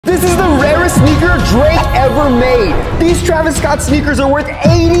sneaker Drake ever made. These Travis Scott sneakers are worth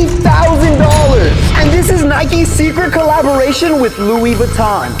 $80,000. And this is Nike's secret collaboration with Louis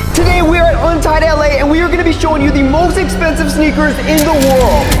Vuitton. Today we are at Untied LA and we are gonna be showing you the most expensive sneakers in the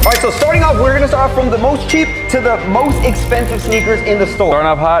world. All right, so starting off, we're gonna start off from the most cheap to the most expensive sneakers in the store. Starting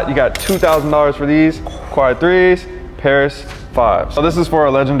off hot, you got $2,000 for these, Quad 3s, Paris 5s. So this is for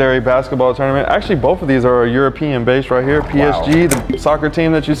a legendary basketball tournament. Actually, both of these are European based right here. PSG, the soccer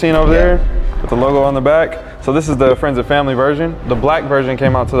team that you've seen over there with the logo on the back. So this is the Friends and Family version. The black version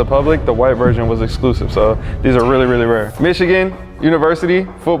came out to the public. The white version was exclusive. So these are really, really rare. Michigan University,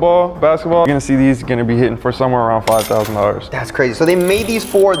 football, basketball. You're gonna see these gonna be hitting for somewhere around $5,000. That's crazy. So they made these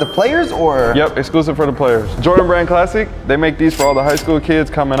for the players or? Yep, exclusive for the players. Jordan Brand Classic, they make these for all the high school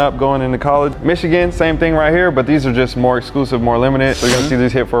kids coming up, going into college. Michigan, same thing right here, but these are just more exclusive, more limited. So you're gonna see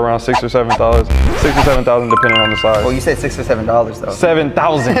these hit for around $6,000 or $7,000, $6,000 or $7,000 depending on the size. Well, you said $6,000 or $7,000 though.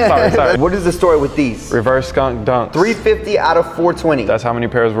 7,000, sorry. What is the story with these? Reverse skunk dunks. 350 out of 420. That's how many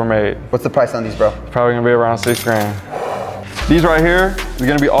pairs were made. What's the price on these, bro? Probably gonna be around $6,000. These right here is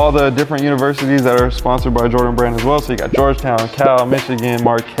gonna be all the different universities that are sponsored by Jordan Brand as well. So you got Georgetown, Cal, Michigan,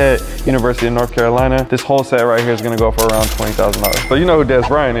 Marquette, University of North Carolina. This whole set right here is gonna go for around $20,000. So you know who Des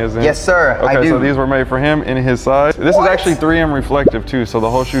Bryant is, eh? Yes, sir, okay, I do. So these were made for him in his size. This is actually 3M reflective too, so the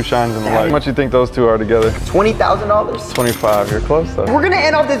whole shoe shines in the light. How much you think those two are together? $20,000? 25, you're close though. We're gonna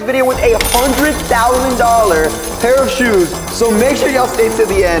end off this video with a $100,000 pair of shoes. So make sure y'all stay to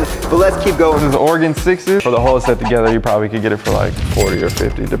the end, but let's keep going. This is Oregon 6s. For the whole set together, you probably could get it for like 40 or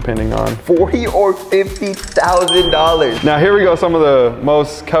 50, depending on. $40,000 or $50,000. Now here we go, some of the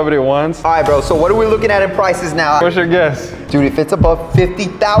most coveted ones. All right, bro, so what are we looking at in prices now? What's your guess? Dude, if it's above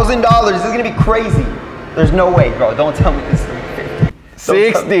 $50,000, this is gonna be crazy. There's no way, bro, don't tell me this is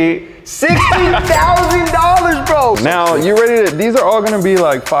 $60,000, bro. Now, you ready to, these are all gonna be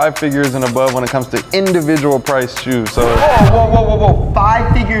like 5 figures and above when it comes to individual price shoes. So whoa,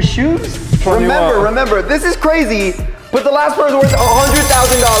 5-figure shoes? Remember, this is crazy, but the last pair is worth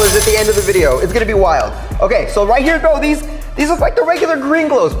 $100,000 at the end of the video. It's gonna be wild. Okay, so right here, bro, these look like the regular green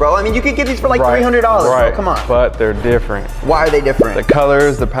glows, bro. I mean, you could get these for like $300, bro, come on. But they're different. Why are they different? The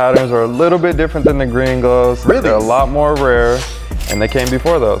colors, the patterns are a little bit different than the green glows. Really? They're a lot more rare, and they came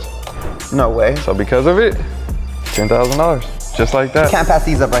before those. No way. So because of it, $10,000, just like that. Can't pass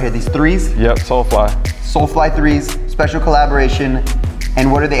these up right here, these 3s? Yep, Soulfly. Soulfly 3s, special collaboration. And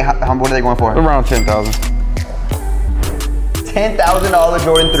what are they going for? Around 10,000. $10,000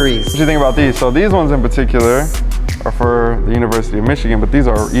 Jordan 3s. What do you think about these? So these ones in particular are for the University of Michigan, but these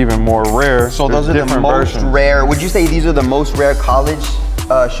are even more rare. So those are the most rare. Would you say these are the most rare college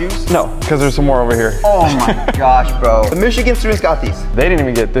shoes? No, because there's some more over here. Oh my gosh, bro. The Michigan students got these. They didn't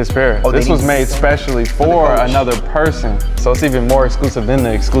even get this pair. Oh, this was made specially for another person. So it's even more exclusive than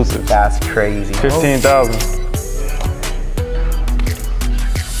the exclusive. That's crazy. 15,000.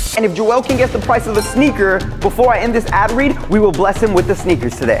 And if Joel can guess the price of a sneaker before I end this ad read, we will bless him with the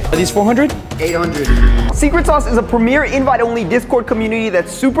sneakers today. Are these 400? 800. Secret Sauce is a premier invite-only Discord community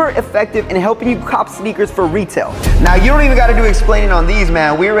that's super effective in helping you cop sneakers for retail. Now, you don't even got to do explaining on these,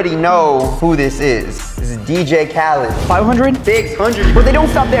 man. We already know who this is. This is DJ Khaled. 500? 600. But they don't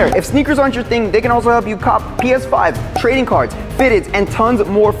stop there. If sneakers aren't your thing, they can also help you cop PS5, trading cards, fitteds, and tons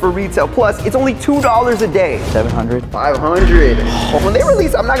more for retail. Plus, it's only $2 a day. 700? 500. But when they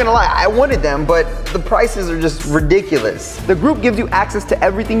release, I'm not gonna lie, I wanted them, but the prices are just ridiculous. The group gives you access to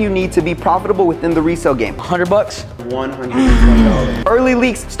everything you need to be profitable within the resale game. 100 bucks? $120. Early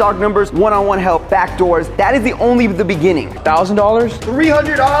leaks, stock numbers, one-on-one help, backdoors. That is only the beginning. $1,000?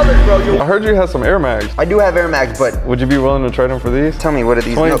 $300, bro. I heard you had some Air Mags. I do have Air Mags, but would you be willing to trade them for these? Tell me, what are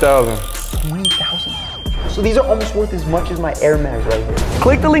these? 20,000. 20,000. So these are almost worth as much as my Air Mags right here.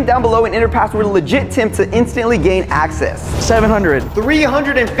 Click the link down below and enter password LEGITTIM to instantly gain access. 700.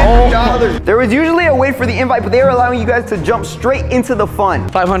 $350. There was usually a wait for the invite, but they are allowing you guys to jump straight into the fun.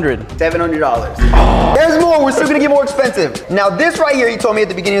 500. $700. There's more, we're still gonna get more expensive. Now this right here, you told me at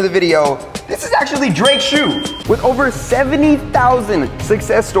the beginning of the video, this is actually Drake's shoe. With over 70,000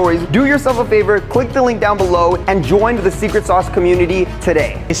 success stories, do yourself a favor, click the link down below and join the Secret Sauce community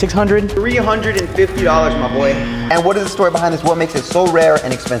today. 600. $350, my boy. And what is the story behind this? What makes it so rare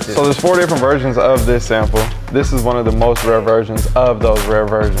and expensive? So there's 4 different versions of this sample. This is one of the most rare versions of those rare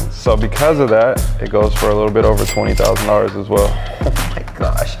versions. So because of that, it goes for a little bit over $20,000 as well. Oh my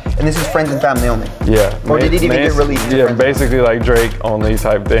gosh. And this is friends and family only? Yeah. Or did it even get released? Yeah, basically like Drake only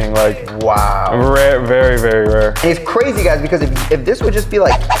type thing. Like, wow. Rare, very, very rare. And it's crazy, guys, because if this would just be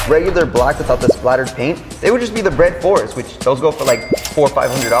like regular black without the splattered paint, they would just be the Bread Forest, which those go for like $400 or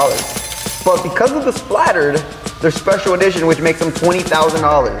 $500. But because of the splattered, They're special edition, which makes them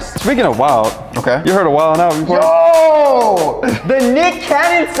 $20,000. Speaking of Wild, okay. You heard of Wild Out before? Yo! The Nick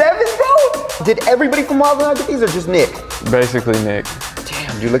Cannon 7s, bro? Did everybody from Wild Out get these or just Nick? Basically Nick.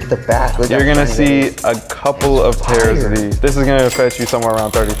 Damn, dude, look at the back. Look You're gonna see a couple of pairs of these. This is gonna fetch you somewhere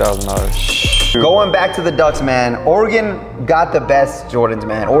around $30,000. Going back to the Ducks, man. Oregon got the best Jordans,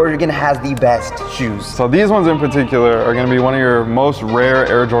 man. Oregon has the best shoes. So these ones in particular are gonna be one of your most rare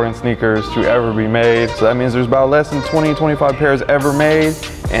Air Jordan sneakers to ever be made. So that means there's about less than 20, 25 pairs ever made.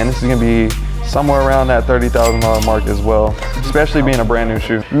 And this is gonna be somewhere around that $30,000 mark as well, especially being a brand new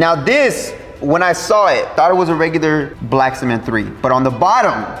shoe. Now this, when I saw it, thought it was a regular black cement 3. But on the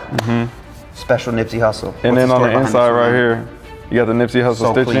bottom, special Nipsey Hussle. And then on the inside right here, you got the Nipsey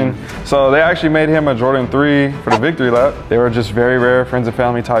Hussle stitching. Clean. So they actually made him a Jordan 3 for the victory lap. They were just very rare, friends and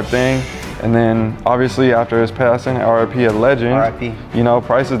family type thing. And then obviously after his passing, RIP a legend. RIP. You know,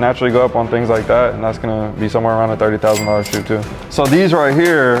 prices naturally go up on things like that, and that's gonna be somewhere around a $30,000 shoe too. So these right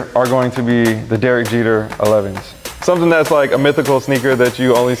here are going to be the Derek Jeter 11s. Something that's like a mythical sneaker that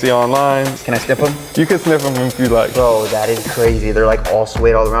you only see online. Can I sniff them? You can sniff them if you like. Bro, that is crazy. They're like all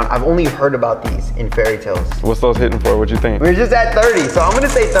suede all around. I've only heard about these in fairy tales. What's those hitting for? What you think? We're just at 30, so I'm gonna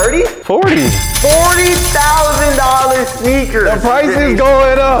say 30. 40. $40,000 sneakers. The price is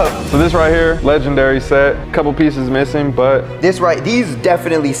going up. So this right here, legendary set. Couple pieces missing, but These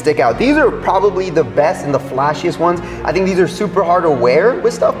definitely stick out. These are probably the best and the flashiest ones. I think these are super hard to wear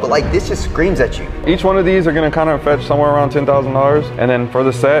with stuff, but like this just screams at you. each one of these are gonna kind of fetch somewhere around $10,000. And then for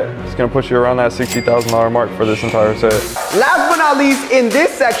the set, it's gonna push you around that $60,000 mark for this entire set. Last but not least, in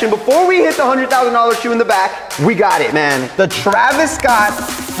this section, before we hit the $100,000 shoe in the back, we got it, man. The Travis Scott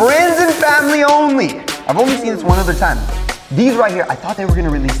Friends and Family Only. I've only seen this one other time. These right here, I thought they were gonna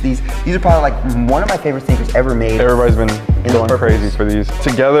release these. These are probably like one of my favorite sneakers ever made. Everybody's been going crazy for these.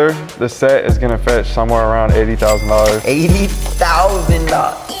 Together, the set is gonna fetch somewhere around $80,000.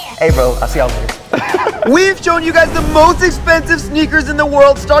 $80,000. Hey bro, I'll see y'all later. We've shown you guys the most expensive sneakers in the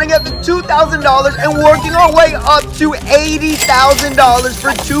world, starting at the $2,000 and working our way up to $80,000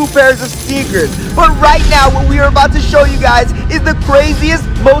 for 2 pairs of sneakers. But right now, what we are about to show you guys is the craziest,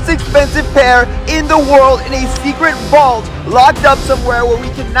 most expensive pair in the world in a secret vault locked up somewhere where we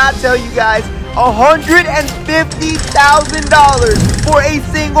cannot tell you guys. $150,000 for a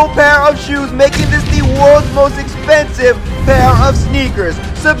single pair of shoes, making this the world's most expensive pair of sneakers.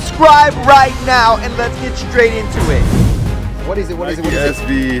 Subscribe right now and let's get straight into it. What is it? What is it? What is it?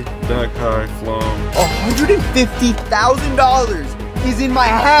 SB Duck High Floam. $150,000 is in my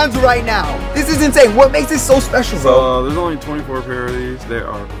hands right now. This is insane. What makes this so special, bro? So there's only 24 pair of these. They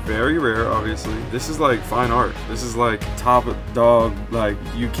are very rare, obviously. This is like fine art. This is like top dog. Like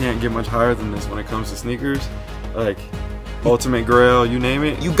you can't get much higher than this when it comes to sneakers. Like Ultimate Grail, you name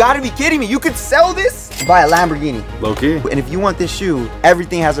it. You gotta be kidding me. You could sell this? Buy a Lamborghini. Low key. And if you want this shoe,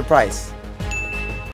 everything has a price.